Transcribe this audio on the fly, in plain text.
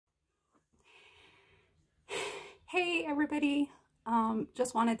Hey everybody,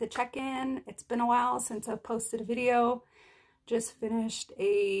 just wanted to check in. It's been a while since I've posted a video. Just finished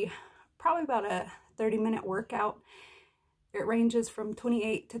probably about a 30-minute workout. It ranges from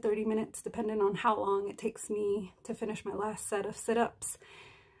 28 to 30 minutes depending on how long it takes me to finish my last set of sit-ups.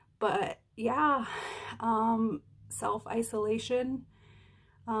 But yeah, self-isolation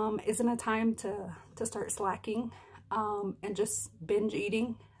isn't a time to start slacking and just binge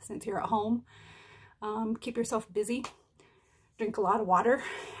eating since you're at home. Keep yourself busy. Drink a lot of water,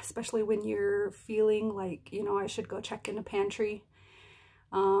 especially when you're feeling like, you know, I should go check in the pantry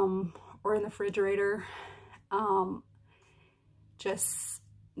or in the refrigerator. Just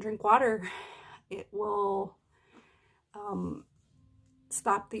drink water. It will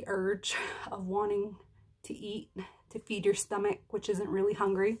stop the urge of wanting to eat, to feed your stomach, which isn't really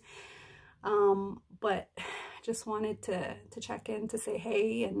hungry. But just wanted to check in to say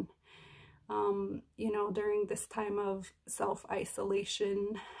hey, and you know, during this time of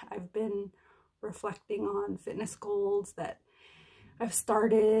self-isolation, I've been reflecting on fitness goals that I've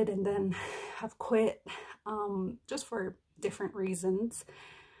started and then have quit, just for different reasons,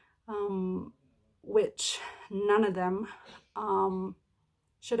 which none of them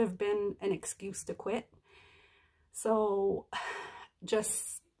should have been an excuse to quit. So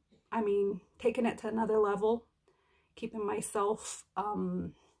just, I mean, taking it to another level, keeping myself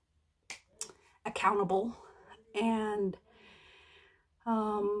accountable, and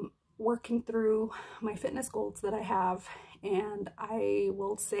working through my fitness goals that I have. And I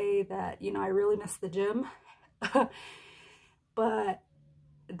will say that, you know, I really miss the gym, but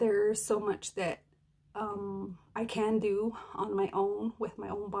there's so much that I can do on my own with my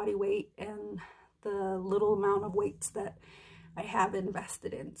own body weight and the little amount of weights that I have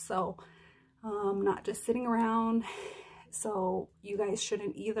invested in. So not just sitting around. So you guys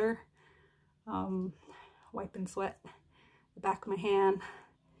shouldn't either. Wipe and sweat the back of my hand.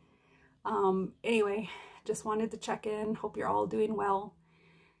 Anyway, just wanted to check in. Hope you're all doing well.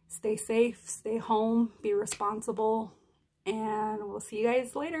 Stay safe, stay home, be responsible, and we'll see you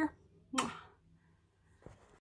guys later.